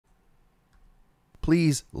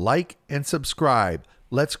Please like and subscribe.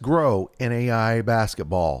 Let's grow NAIA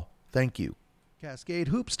basketball. Thank you. Cascade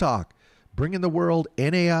Hoops Talk, bringing the world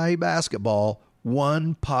NAIA basketball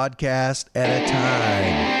one podcast at a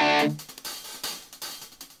time.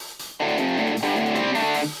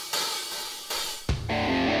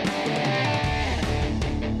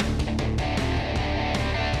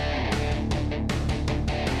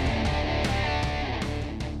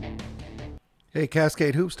 Hey,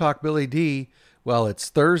 Cascade Hoops Talk, Billy D. Well, it's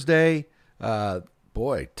Thursday.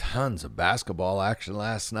 Boy, tons of basketball action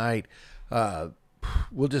last night.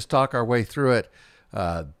 We'll just talk our way through it.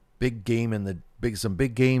 Some big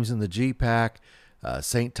games in the G-Pack.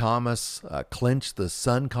 St. Thomas clinched the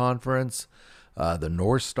Sun Conference. The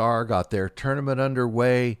North Star got their tournament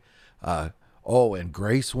underway. And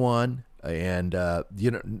Grace won. And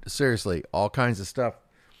seriously, all kinds of stuff.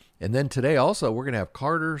 And then today also we're gonna have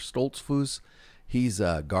Carter Stoltzfus. He's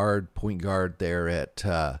a point guard there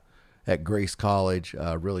at Grace College.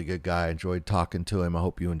 Really good guy. Enjoyed talking to him. I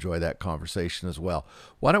hope you enjoy that conversation as well.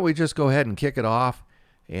 Why don't we just go ahead and kick it off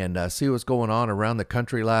and see what's going on around the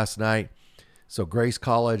country last night. So Grace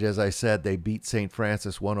College, as I said, they beat St.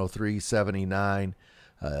 Francis 103-79.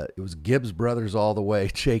 It was Gibbs brothers all the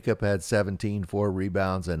way. Jacob had 17, 4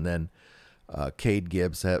 rebounds, and then Cade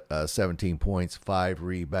Gibbs had 17 points, 5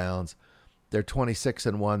 rebounds. They're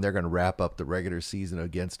 26-1. They're going to wrap up the regular season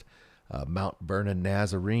against Mount Vernon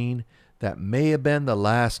Nazarene. That may have been the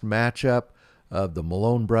last matchup of the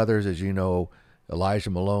Malone brothers. As you know, Elijah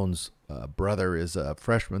Malone's brother is a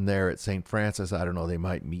freshman there at St. Francis. I don't know, they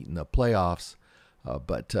might meet in the playoffs,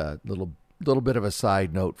 but little bit of a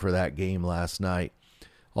side note for that game last night.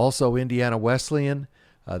 Also, Indiana Wesleyan,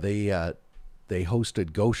 they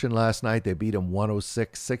hosted Goshen last night. They beat them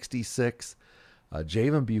 106-66.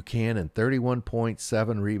 Javen Buchanan, 31 points,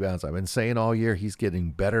 7 rebounds. I've been saying all year he's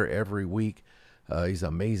getting better every week. He's an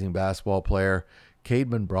amazing basketball player.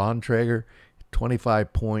 Cademan Brauntrager,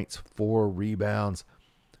 25 points, 4 rebounds.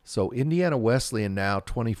 So Indiana Wesleyan now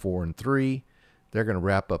 24-3. They're going to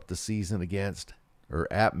wrap up the season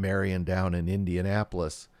at Marion down in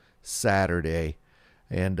Indianapolis Saturday.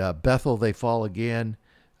 And Bethel, they fall again.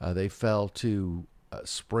 They fell to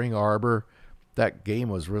Spring Arbor. That game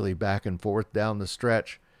was really back and forth down the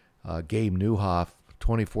stretch. Gabe Newhoff,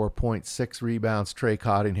 24 points, 6 rebounds. Trey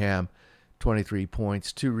Cottingham, 23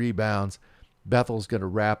 points, 2 rebounds. Bethel's going to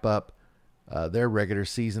wrap up their regular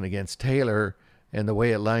season against Taylor. And the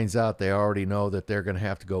way it lines out, they already know that they're going to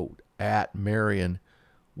have to go at Marion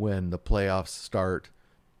when the playoffs start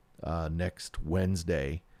next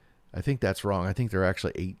Wednesday. I think that's wrong. I think they're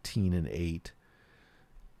actually 18-8.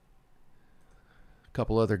 A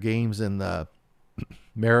couple other games in the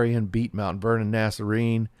Marion beat Mount Vernon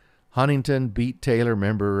Nazarene. Huntington beat Taylor.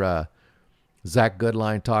 Remember, Zach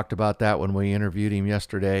Goodline talked about that when we interviewed him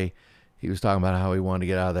yesterday. He was talking about how he wanted to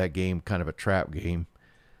get out of that game, kind of a trap game.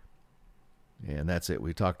 And that's it.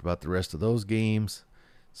 We talked about the rest of those games.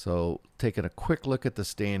 So taking a quick look at the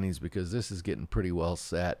standings, because this is getting pretty well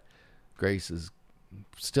set. Grace is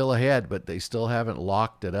still ahead, but they still haven't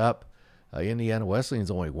locked it up. Indiana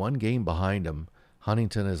Wesleyan's only 1 game behind them.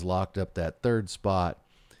 Huntington has locked up that 3rd spot.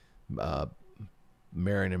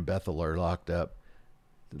 Marion and Bethel are locked up.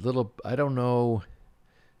 I don't know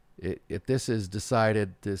if this is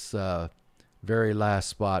decided, this very last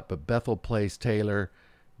spot, but Bethel plays Taylor,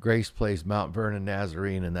 Grace plays Mount Vernon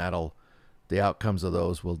Nazarene, and the outcomes of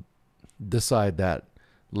those will decide that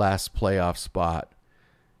last playoff spot.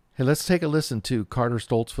 Hey, let's take a listen to Carter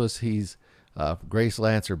Stoltzfus. He's Grace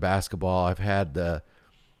Lancer basketball. I've had the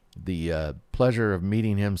pleasure of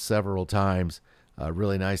meeting him several times.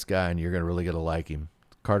 Really nice guy, and you're really going to like him.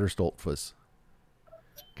 Carter Stoltzfus.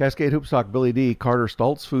 Cascade Hoops Talk, Billy D. Carter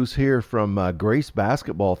Stoltzfus here from Grace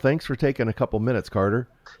Basketball. Thanks for taking a couple minutes, Carter.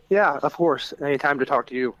 Yeah, of course. Anytime to talk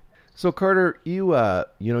to you. So, Carter, you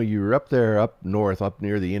were up there, up north, up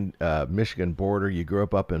near the Michigan border. You grew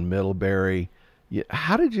up in Middlebury.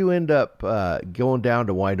 How did you end up going down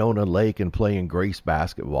to Winona Lake and playing Grace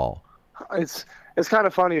basketball? It's kind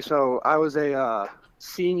of funny. So I was a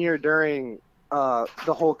senior during I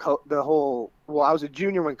was a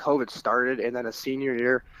junior when COVID started, and then a senior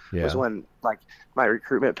year was when my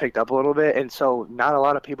recruitment picked up a little bit, and so not a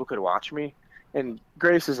lot of people could watch me. And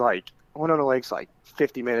Grace is Winona Lake's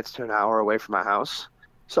 50 minutes to an hour away from my house,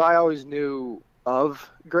 so I always knew of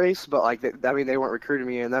Grace, but they weren't recruiting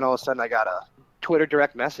me. And then all of a sudden I got a Twitter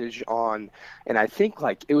direct message and I think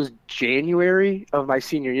it was January of my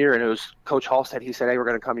senior year, and it was Coach Halstead. He said, "Hey, we're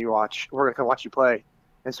gonna come watch you play."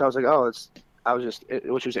 And so I was like, "Oh,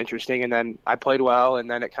 which was interesting." And then I played well, and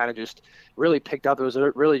then it kind of just really picked up. It was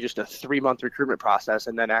really just a 3-month recruitment process,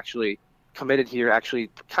 and then actually committed here actually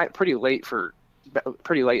pretty late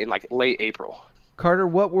in like late April. Carter,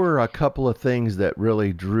 what were a couple of things that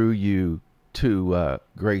really drew you to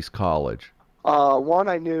Grace College? One,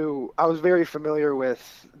 I was very familiar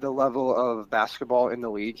with the level of basketball in the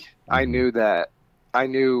league. Mm-hmm. I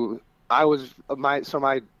knew I was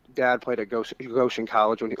my dad played at Goshen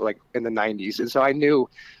College when like in the 90s, and so I knew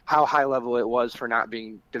how high level it was for not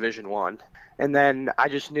being Division One. And then I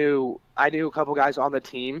knew a couple guys on the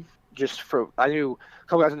team I knew a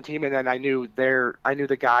couple guys on the team, and then I knew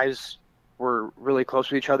the guys were really close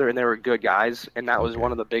with each other and they were good guys, and that was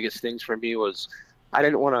one of the biggest things for me was I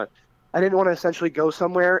didn't want to essentially go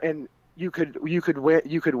somewhere and you could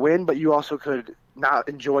win, but you also could not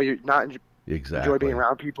enjoy being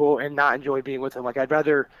around people and not enjoy being with them. Like I'd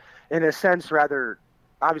rather, in a sense,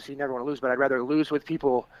 obviously you never want to lose, but I'd rather lose with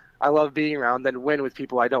people I love being around than win with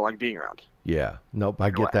people I don't like being around. Yeah, nope, I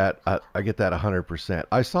get that. I get that 100%.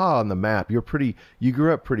 I saw on the map you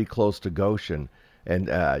grew up pretty close to Goshen, and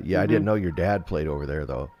I didn't know your dad played over there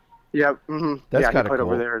though. Yep. Mm-hmm. That's kind of cool. He played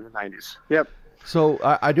over there in the 90s. Yep. So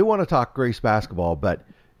I do want to talk Grace basketball, but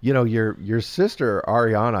your sister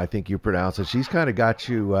Ariana, I think you pronounce it. She's kind of got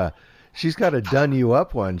you. She's got a done you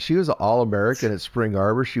up one. She was an All-American at Spring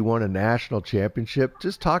Arbor. She won a national championship.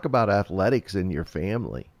 Just talk about athletics in your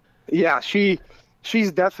family. Yeah, she's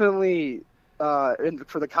definitely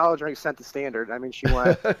for the college rank set the standard. I mean, she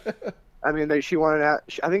won. She won.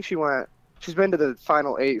 I think she went. She's been to the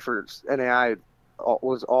Final Eight for NAIA.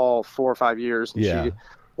 Was all 4 or 5 years. And yeah. She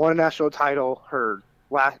won a national title her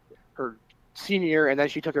senior year, and then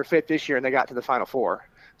she took her fifth this year, and they got to the Final Four.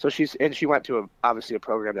 So she went to obviously a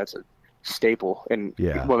program that's a staple in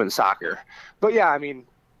women's soccer. But yeah, I mean,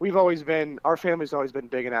 our family's always been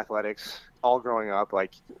big in athletics all growing up.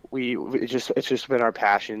 Like it's just been our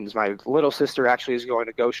passions. My little sister actually is going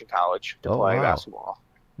to Goshen College to play basketball.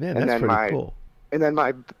 Man, that's pretty cool. And then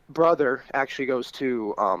my brother actually goes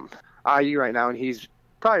to IU right now, and he's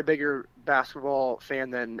probably a bigger basketball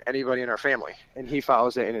fan than anybody in our family, and he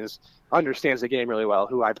follows it and understands the game really well.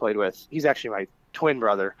 Who I played with, he's actually my twin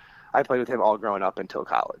brother. I played with him all growing up until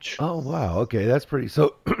college. Oh wow, okay, that's pretty.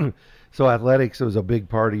 So, so athletics was a big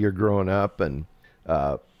part of your growing up, and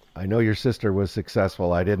I know your sister was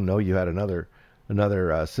successful. I didn't know you had another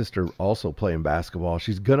sister also playing basketball.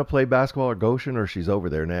 She's gonna play basketball at Goshen, or she's over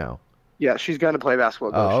there now. Yeah, she's gonna play basketball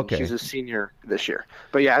at Goshen. Oh, okay. She's a senior this year.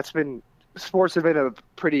 But yeah, sports have been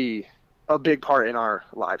a big part in our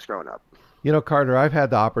lives growing up. Carter, I've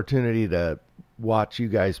had the opportunity to watch you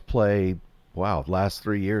guys play. Wow, last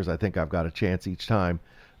 3 years, I think I've got a chance each time.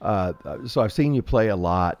 So I've seen you play a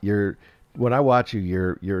lot. When I watch you,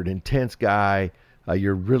 you're an intense guy.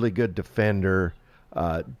 You're a really good defender.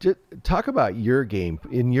 Just talk about your game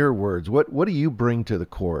in your words. What do you bring to the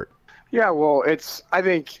court? Yeah, well, I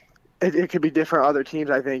think it could be different other teams.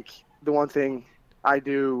 I think the one thing I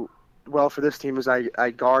do well for this team is I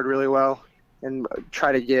guard really well and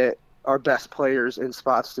try to get our best players in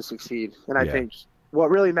spots to succeed. And I think what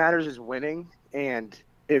really matters is winning. And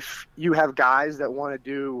if you have guys that want to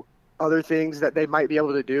do other things that they might be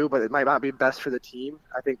able to do, but it might not be best for the team,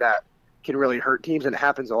 I think that can really hurt teams, and it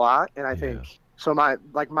happens a lot. And I think so. My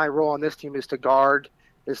role on this team is to guard,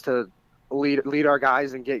 is to lead our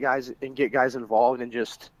guys and get guys involved and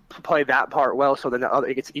just play that part well. So then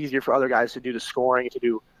it gets easier for other guys to do the scoring, to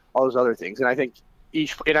do all those other things. And I think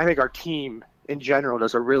our team in general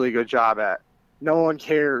does a really good job at. No one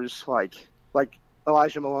cares like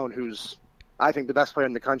Elijah Malone, who's I think the best player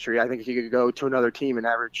in the country. I think if he could go to another team and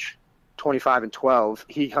average 25 and 12,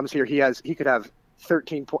 he comes here. He could have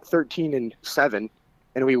 13 and 7,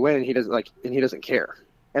 and we win. And he doesn't care.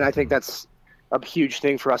 And I think that's a huge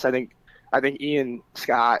thing for us. I think Ian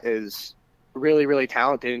Scott is really, really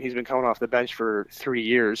talented, and he's been coming off the bench for 3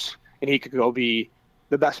 years, and he could go be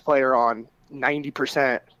the best player on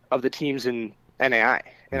 90% of the teams in NAI.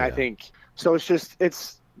 And I think so.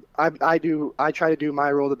 I try to do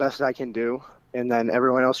my role the best I can do, and then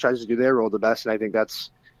everyone else tries to do their role the best. And I think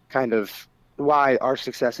that's kind of why our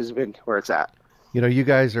success has been where it's at. You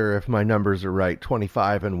guys are, if my numbers are right,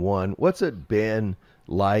 25-1. What's it been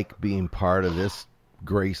like being part of this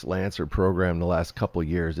Grace Lancer program the last couple of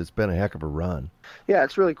years? It's been a heck of a run. Yeah,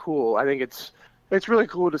 it's really cool. I think it's really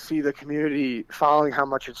cool to see the community following how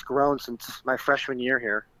much it's grown since my freshman year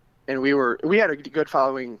here. And we had a good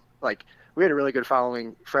following, we had a really good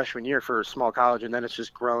following freshman year for a small college, and then it's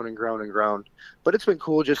just grown and grown and grown. But it's been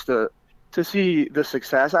cool just to see the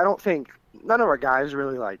success. I don't think none of our guys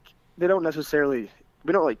really we don't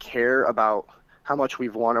really care about how much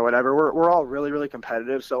we've won or whatever. We're all really, really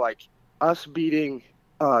competitive. So us beating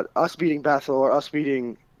Bethel or us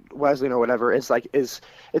beating Wesleyan or whatever,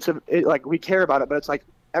 like we care about it, but it's like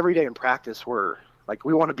every day in practice we're like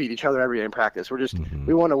we want to beat each other every day in practice.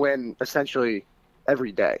 We want to win essentially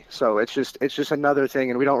every day. So it's just another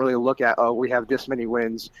thing, and we don't really look at, oh, we have this many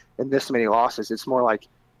wins and this many losses. It's more like,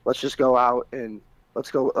 let's just go out and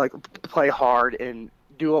let's go like play hard and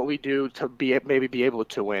do what we do to maybe be able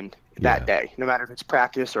to win that day, no matter if it's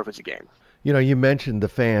practice or if it's a game. You know, you mentioned the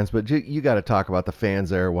fans, but you got to talk about the fans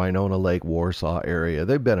there, Winona Lake, Warsaw area.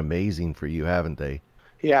 They've been amazing for you, haven't they?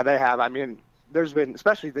 Yeah, they have. I mean, there's been,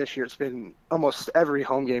 especially this year, it's been almost every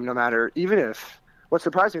home game, no matter, even if, what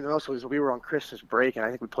surprised me the most was we were on Christmas break, and I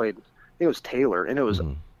think we played, it was Taylor, and it was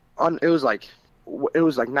like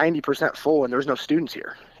 90% full, and there was no students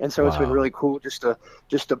here. And so It's been really cool just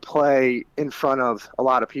to play in front of a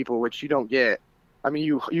lot of people, which you don't get. I mean,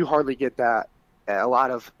 you hardly get that at a lot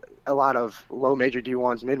of low major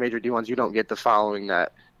D1s, mid major D1s. You don't get the following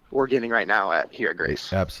that we're getting right now here at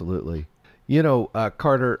Grace. Absolutely. You know,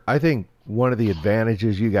 Carter, I think one of the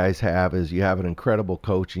advantages you guys have is you have an incredible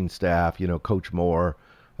coaching staff. You know, Coach Moore,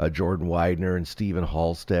 Jordan Widener, and Stephen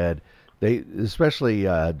Halstead. They, especially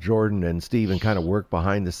Jordan and Stephen, kind of work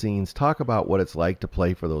behind the scenes. Talk about what it's like to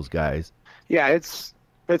play for those guys. Yeah, it's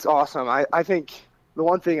awesome. I think the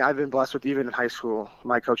one thing I've been blessed with, even in high school,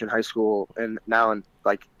 my coach in high school, and now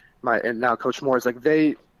now Coach Moore, is like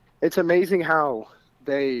it's amazing how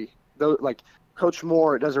Coach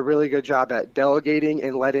Moore does a really good job at delegating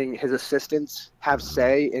and letting his assistants have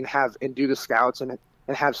say and do the scouts and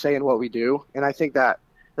have say in what we do. And I think that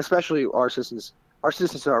especially our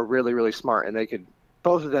assistants are really, really smart, and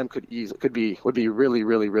both of them would be really,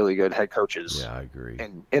 really, really good head coaches. Yeah, I agree.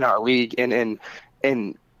 In our league and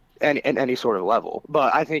in any sort of level.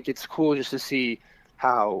 But I think it's cool just to see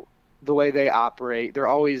how the way they operate. They're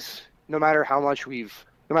always, no matter if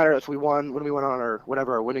we won, when we went on our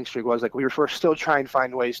whatever our winning streak was, like we were still trying to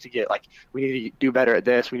find ways to get, like, we need to do better at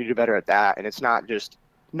this, we need to do better at that. And it's not just,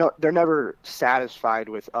 no, they're never satisfied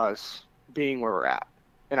with us being where we're at.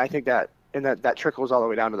 And I think that trickles all the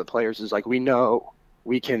way down to the players, is like, we know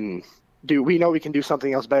we can do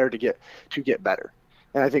something else better to get better.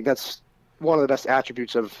 And I think that's one of the best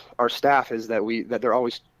attributes of our staff, is that they're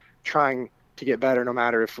always trying to get better, no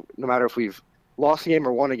matter if we've lost a game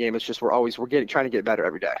or won a game. It's just trying to get better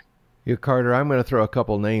every day. Yeah, Carter, I'm going to throw a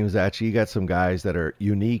couple names at you. You got some guys that are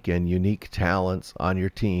unique talents on your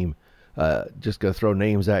team. Just going to throw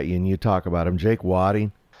names at you and you talk about them. Jake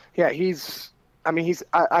Wadding. Yeah,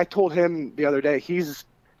 I told him the other day, he's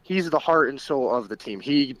the heart and soul of the team.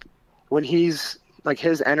 When he's like,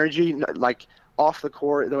 his energy, like off the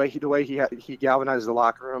court, the way he galvanizes the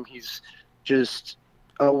locker room, he's just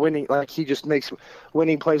winning. Like, he just makes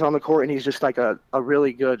winning plays on the court, and he's just like a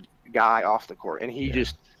really good guy off the court. And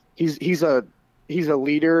he's a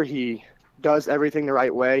leader. He does everything the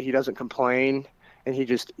right way. He doesn't complain, and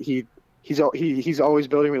he's always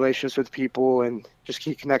building relationships with people, and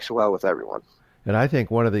he connects well with everyone. And I think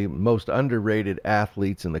one of the most underrated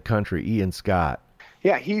athletes in the country, Ian Scott.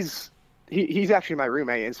 Yeah, he's actually my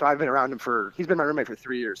roommate, and so I've been around him he's been my roommate for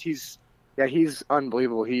 3 years. He's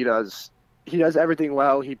unbelievable. He does everything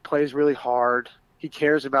well. He plays really hard. He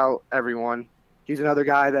cares about everyone. He's another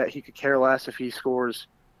guy that he could care less if he scores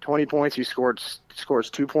 20 points. He scores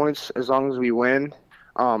 2 points as long as we win.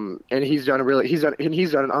 And he's done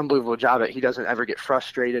an unbelievable job at, he doesn't ever get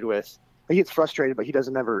frustrated with. He gets frustrated, but he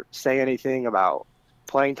doesn't ever say anything about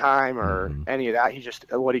playing time or any of that.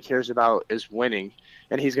 What he cares about is winning.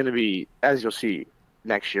 And he's going to be, as you'll see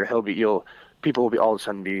next year, people will be all of a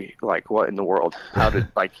sudden be like, what in the world?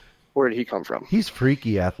 Where did he come from? He's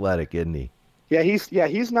freaky athletic, isn't he? Yeah, he's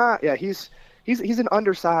an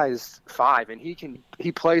undersized 5, and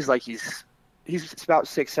he plays like he's about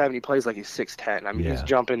 6'7". He plays like he's 6'10". I mean, He's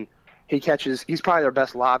jumping, he catches, he's probably their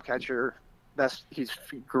best lob catcher. He's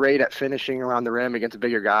great at finishing around the rim against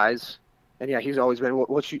bigger guys. And yeah, he's always been,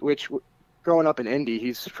 which growing up in Indy,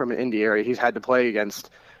 he's from an Indy area. He's had to play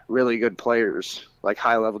against really good players, like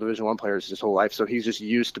high level Division I players, his whole life. So he's just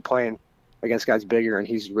used to playing against guys bigger, and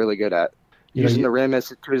he's really good at using the rim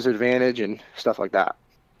to his advantage and stuff like that.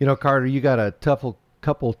 You know, Carter, you got a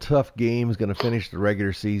couple tough games going to finish the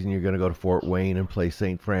regular season. You're going to go to Fort Wayne and play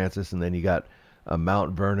St. Francis, and then you got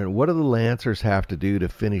Mount Vernon. What do the Lancers have to do to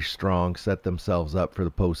finish strong, set themselves up for the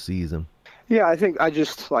postseason? Yeah, I think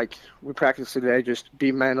we practiced today, just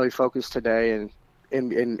be mentally focused today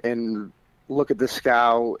and look at the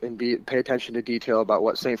scout and pay attention to detail about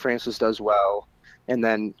what St. Francis does well, and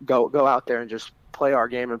then go out there and just play our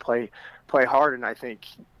game and play hard. And I think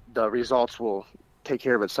the results will take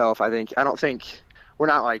care of itself. I don't think we're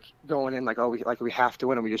not like going in like, we have to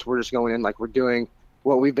win, and we're just going in like we're doing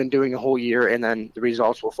what we've been doing a whole year, and then the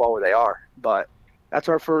results will fall where they are. But that's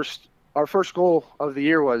our first goal of the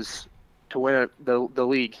year was to win the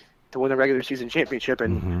league, to win the regular season championship,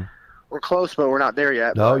 and we're close, but we're not there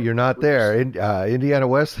yet. No, you're not there. Indiana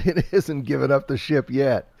Wesleyan isn't giving up the ship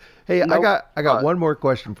yet. Hey, nope. I got one more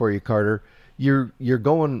question for you, Carter. You're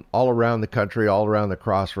going all around the country, all around the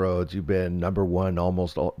crossroads. You've been number one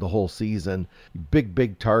almost the whole season.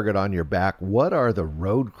 Big target on your back. What are the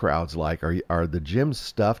road crowds like? Are the gyms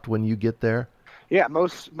stuffed when you get there? Yeah,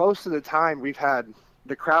 most of the time we've had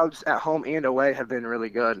the crowds at home and away have been really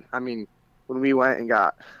good. I mean, when we went and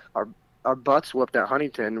got our butts whooped at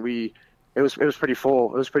Huntington, it was pretty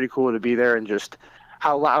full. It was pretty cool to be there and just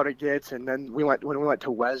how loud it gets. And then when we went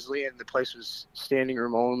to Wesley and the place was standing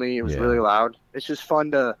room only, it was really loud. It's just fun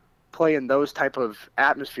to play in those type of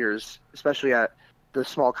atmospheres, especially at the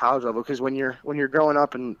small college level. Because when you're growing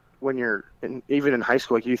up and when you're even in high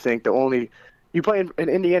school, like you think you play in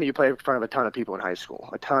Indiana, you play in front of a ton of people in high school,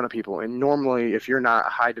 a ton of people. And normally, if you're not a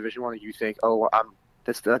high Division I, you think, oh, I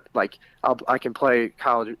can play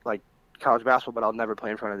college basketball, but I'll never play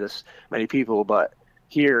in front of this many people. But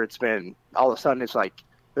here, it's been all of a sudden, it's like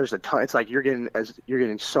there's a ton. It's like you're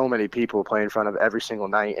getting so many people play in front of every single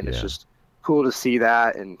night, and it's just cool to see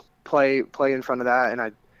that and play in front of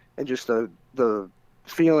that, and just the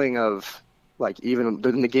feeling of like even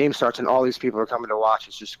when the game starts and all these people are coming to watch,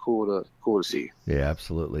 it's just cool to see. Yeah,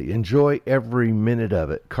 absolutely. Enjoy every minute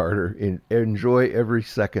of it, Carter. Enjoy every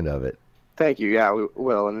second of it. Thank you. Yeah, we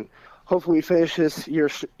will, and hopefully we finish this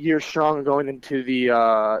year strong going into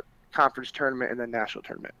the conference tournament and then national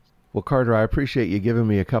tournament. Well, Carter, I appreciate you giving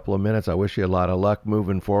me a couple of minutes. I wish you a lot of luck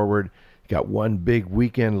moving forward. You got one big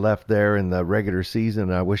weekend left there in the regular season,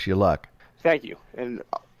 and I wish you luck. Thank you. And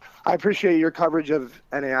I appreciate your coverage of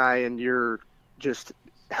NAI, and your just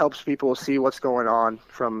helps people see what's going on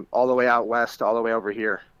from all the way out west all the way over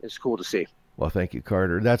here. It's cool to see. Well, thank you,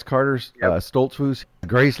 Carter. That's Carter's Stoltzfus,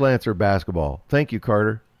 Grace Lancer basketball. Thank you,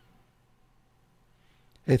 Carter.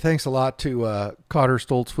 Hey, thanks a lot to Carter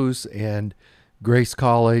Stoltzfus and Grace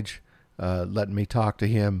College letting me talk to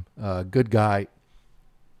him. Good guy.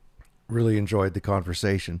 Really enjoyed the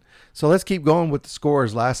conversation. So let's keep going with the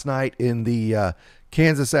scores. Last night in the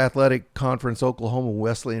Kansas Athletic Conference, Oklahoma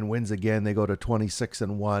Wesleyan wins again. They go to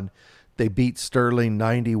 26-1. They beat Sterling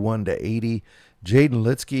 91-80. Jaden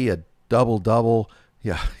Litsky, a double-double.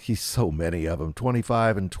 Yeah, he's so many of them.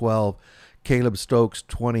 25 and 12. Caleb Stokes,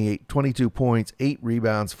 22 points, 8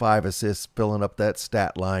 rebounds, 5 assists, filling up that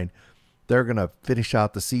stat line. They're going to finish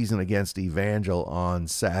out the season against Evangel on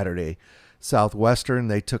Saturday. Southwestern,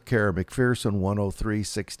 they took care of McPherson,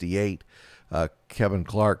 103-68. Kevin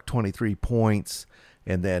Clark, 23 points.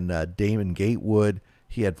 And then Damon Gatewood,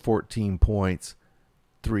 he had 14 points,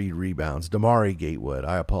 3 rebounds. Damari Gatewood,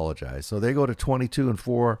 I apologize. So they go to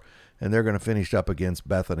 22-4, and they're going to finish up against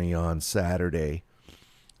Bethany on Saturday.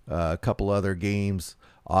 A couple other games.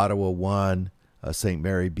 Ottawa won. St.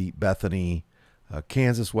 Mary beat Bethany.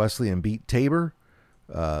 Kansas Wesleyan beat Tabor.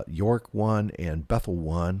 York won and Bethel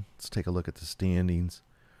won. Let's take a look at the standings.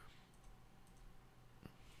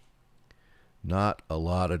 Not a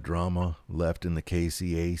lot of drama left in the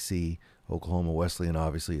KCAC. Oklahoma Wesleyan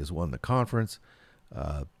obviously has won the conference.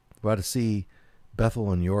 We'll have to see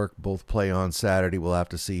Bethel and York both play on Saturday. We'll have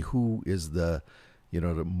to see who is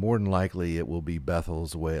more than likely it will be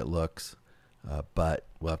Bethel's the way it looks. But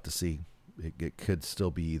we'll have to see. It could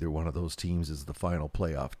still be either one of those teams as the final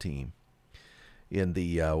playoff team. In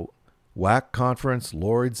the WAC conference,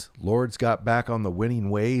 Lourdes got back on the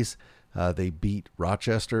winning ways. They beat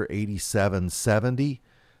Rochester 87-70.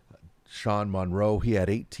 Sean Monroe, he had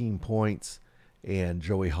 18 points, and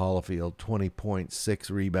Joey Hollifield 20.6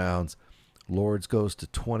 rebounds. Lourdes goes to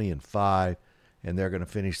 20-5, and they're going to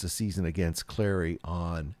finish the season against Clary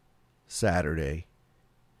on Saturday.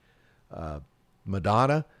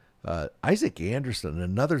 Madonna, Isaac Anderson,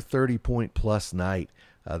 another 30-point plus night.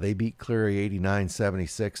 They beat Clary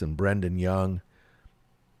 89-76, and Brandon Young,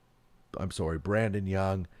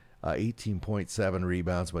 18.7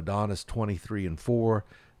 rebounds. Madonna's 23-4.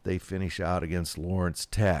 They finish out against Lawrence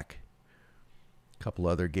Tech. A couple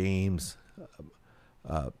other games.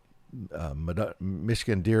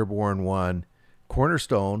 Michigan Dearborn won.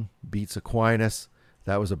 Cornerstone beats Aquinas.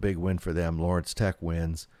 That was a big win for them. Lawrence Tech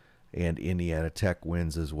wins, and Indiana Tech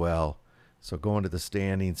wins as well. So going to the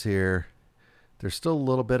standings here, there's still a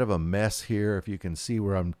little bit of a mess here. If you can see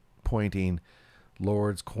where I'm pointing,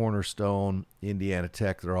 Lourdes, Cornerstone, Indiana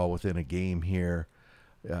Tech, they're all within a game here.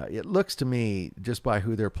 It looks to me, just by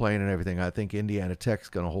who they're playing and everything, I think Indiana Tech's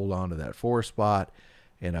going to hold on to that 4 spot,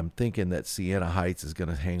 and I'm thinking that Siena Heights is going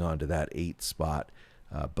to hang on to that 8 spot.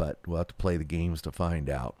 but we'll have to play the games to find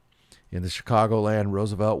out. In the Chicagoland,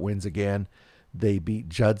 Roosevelt wins again. They beat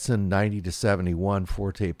Judson 90-71.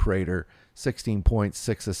 Forte Prater, 16 points,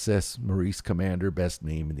 6 assists. Maurice Commander, best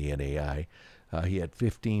name in the NAI. He had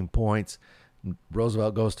 15 points.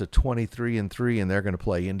 Roosevelt goes to 23-3, and they're going to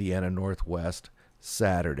play Indiana Northwest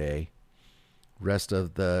Saturday. Rest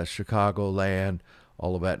of the Chicagoland,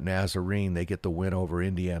 Olivet Nazarene, they get the win over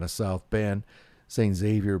Indiana South Bend. St.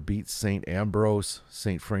 Xavier beats St. Ambrose.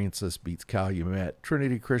 St. Francis beats Calumet.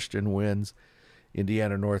 Trinity Christian wins.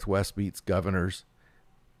 Indiana Northwest beats Governors.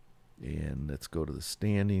 And let's go to the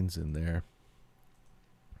standings in there.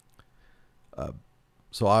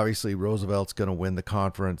 So obviously Roosevelt's going to win the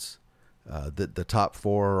conference. The top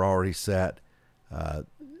four are already set.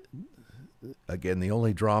 Again, the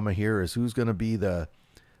only drama here is who's going to be the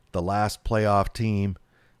last playoff team.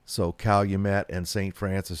 So Calumet and St.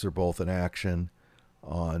 Francis are both in action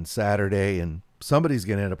on Saturday, and somebody's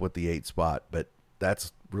going to end up with the 8th spot, but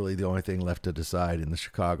that's really the only thing left to decide in the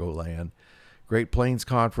Chicagoland. Great Plains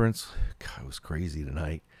Conference, God, it was crazy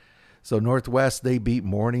tonight. So Northwest, they beat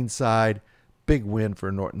Morningside. Big win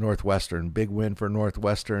for Northwestern. Big win for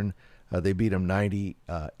Northwestern. They beat them 90-81.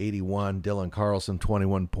 Dylan Carlson,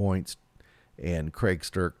 21 points. And Craig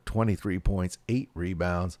Stirk, 23 points, 8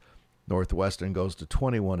 rebounds. Northwestern goes to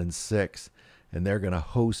 21-6. And they're going to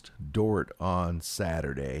host Dort on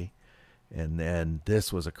Saturday. And then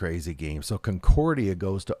this was a crazy game. So Concordia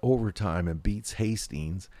goes to overtime and beats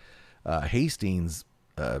Hastings. Hastings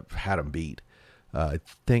had them beat.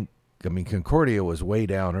 Concordia was way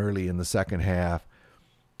down early in the second half.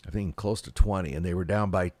 I think close to 20. And they were down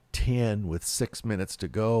by 10 with 6 minutes to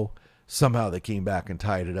go. Somehow they came back and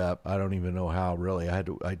tied it up. I don't even know how, really. I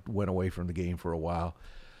went away from the game for a while.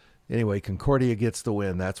 Anyway, Concordia gets the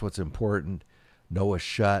win. That's what's important. Noah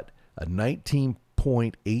Shutt, a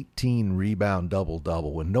 19-point, 18 rebound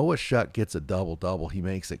double-double. When Noah Shutt gets a double-double, he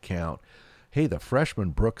makes it count. Hey, the freshman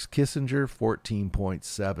Brooks Kissinger,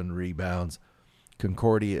 14.7 rebounds.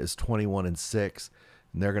 Concordia is 21-6,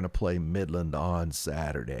 and they're going to play Midland on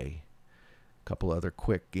Saturday. A couple other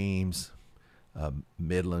quick games.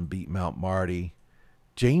 Midland beat Mount Marty.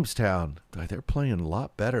 Jamestown, they're playing a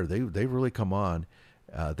lot better. They really come on.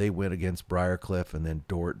 They win against Briarcliff, and then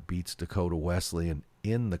Dort beats Dakota Wesleyan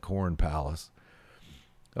in the Corn Palace.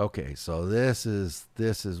 Okay, so this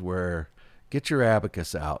is where, get your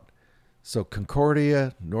abacus out. So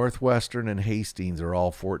Concordia, Northwestern, and Hastings are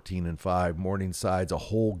all 14-5. Morningside's a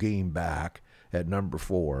whole game back at number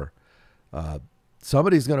 4.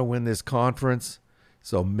 Somebody's going to win this conference.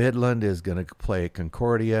 So Midland is going to play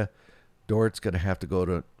Concordia. Dort's going to have to go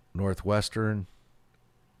to Northwestern.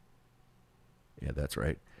 Yeah, that's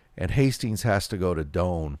right. And Hastings has to go to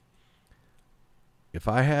Doane. If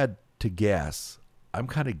I had to guess, I'm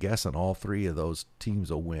kind of guessing all 3 of those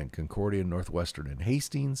teams will win. Concordia, Northwestern, and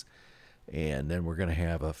Hastings. And then we're going to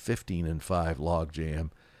have a 15-5 logjam.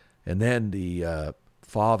 And then the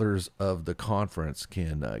fathers of the conference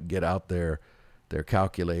can get out their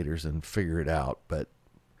calculators and figure it out. But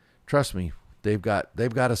trust me, they've got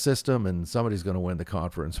a system, and somebody's going to win the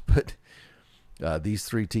conference. But these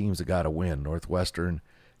 3 teams have got to win: Northwestern,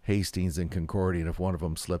 Hastings, and Concordia. And if one of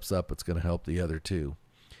them slips up, it's going to help the other 2.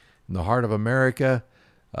 In the heart of America,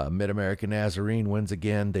 Mid-American Nazarene wins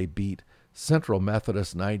again. They beat Central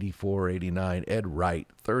Methodist 94-89. Ed Wright,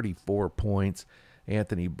 34 points.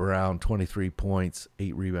 Anthony Brown, 23 points,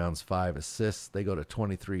 8 rebounds, 5 assists. They go to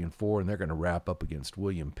 23-4, and they're going to wrap up against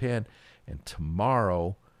William Penn. And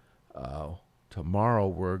tomorrow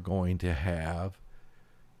we're going to have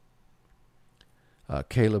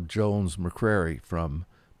Caleb Jones McCrary from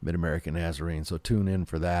Mid-American Nazarene. So tune in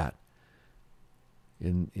for that.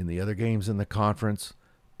 In the other games in the conference,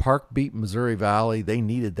 Park beat Missouri Valley. They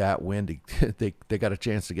needed that win. They got a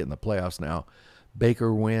chance to get in the playoffs now.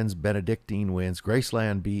 Baker wins. Benedictine wins.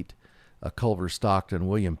 Graceland beat Culver Stockton.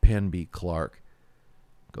 William Penn beat Clark.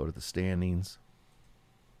 Go to the standings.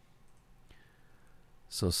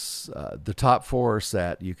 So the top 4 are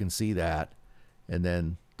set. You can see that. And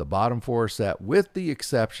then the bottom 4 are set, with the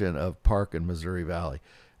exception of Park and Missouri Valley.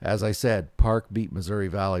 As I said, Park beat Missouri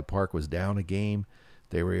Valley. Park was down a game.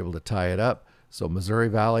 They were able to tie it up. So Missouri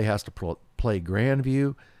Valley has to play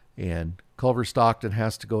Grandview, and Culver Stockton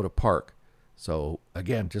has to go to Park. So,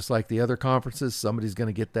 again, just like the other conferences, somebody's going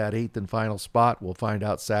to get that 8th and final spot. We'll find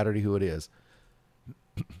out Saturday who it is.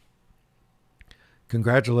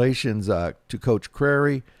 Congratulations to Coach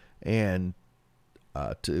Crary and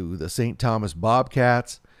to the St. Thomas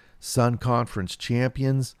Bobcats, Sun Conference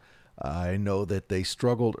champions. I know that they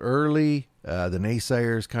struggled early. The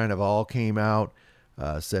naysayers kind of all came out.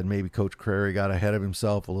 said maybe Coach Crary got ahead of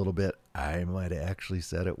himself a little bit. I might have actually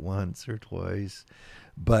said it once or twice.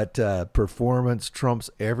 But performance trumps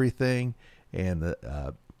everything, and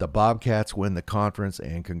the Bobcats win the conference,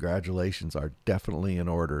 and congratulations are definitely in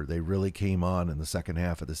order. They really came on in the second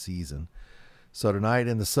half of the season. So tonight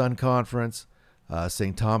in the Sun Conference,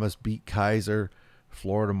 St. Thomas beat Kaiser,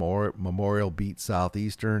 Florida Memorial beat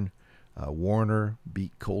Southeastern, Warner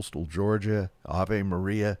beat Coastal Georgia, Ave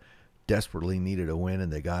Maria desperately needed a win,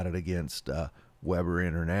 and they got it against Weber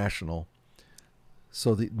International.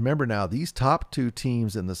 So remember now, these top two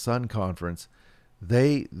teams in the Sun Conference,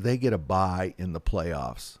 they get a bye in the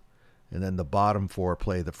playoffs, and then the bottom four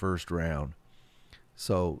play the first round.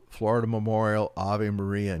 So Florida Memorial, Ave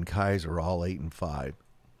Maria, and Kaiser are all 8-5.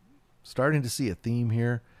 Starting to see a theme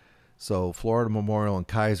here. So Florida Memorial and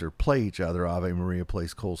Kaiser play each other. Ave Maria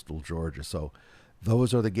plays Coastal Georgia. So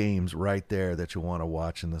those are the games right there that you want to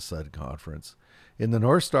watch in the Sun Conference. In the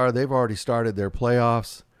North Star, they've already started their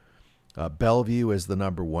playoffs. Bellevue is the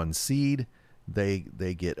number 1 seed. They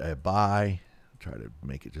get a bye. Try to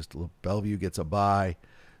make it just a little. Bellevue gets a bye.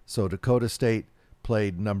 So Dakota State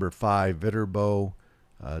played number 5 Viterbo.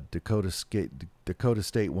 Dakota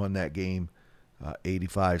State won that game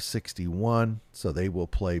 85-61. So they will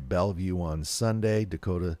play Bellevue on Sunday.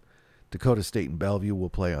 Dakota State and Bellevue will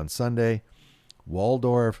play on Sunday.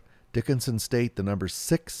 Waldorf, Dickinson State, the number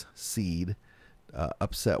 6 seed,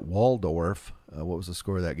 upset Waldorf. What was the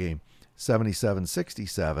score of that game?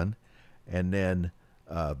 77-67. And then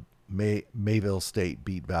Mayville State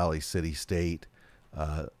beat Valley City State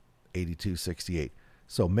 82-68.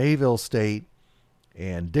 So Mayville State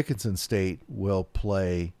and Dickinson State will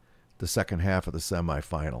play the second half of the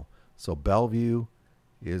semifinal. So Bellevue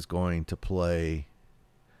is going to play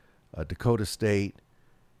Dakota State,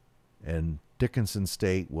 and Dickinson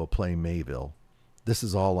State will play Mayville. This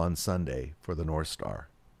is all on Sunday for the North Star.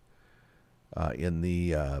 In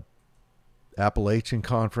the Appalachian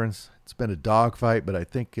Conference, it's been a dogfight, but I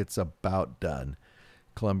think it's about done.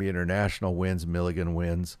 Columbia International wins, Milligan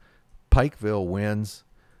wins, Pikeville wins,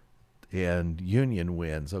 and Union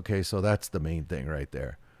wins. Okay, so that's the main thing right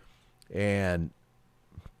there. And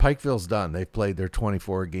Pikeville's done. They've played their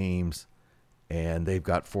 24 games, and they've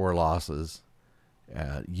got 4 losses.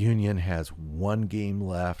 Union has 1 game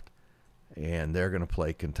left, and they're going to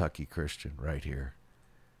play Kentucky Christian right here.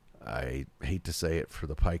 I hate to say it for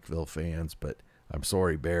the Pikeville fans, but I'm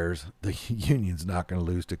sorry, Bears. The Union's not going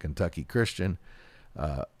to lose to Kentucky Christian.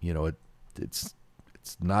 It's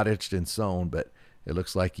not etched in stone, but it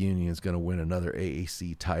looks like Union's going to win another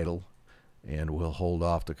AAC title, and we'll hold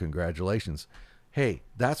off the congratulations. Hey,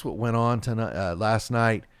 that's what went on tonight, last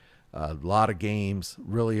night. A lot of games.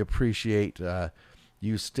 Really appreciate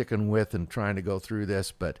you sticking with and trying to go through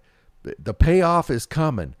this, but the payoff is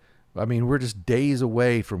coming. I mean, we're just days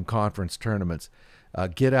away from conference tournaments.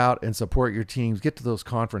 Get out and support your teams. Get to those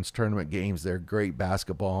conference tournament games. They're great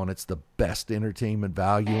basketball, and it's the best entertainment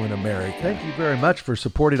value in America. Thank you very much for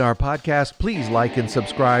supporting our podcast. Please like and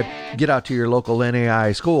subscribe. Get out to your local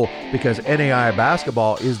NAIA school, because NAIA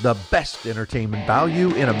basketball is the best entertainment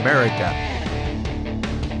value in America.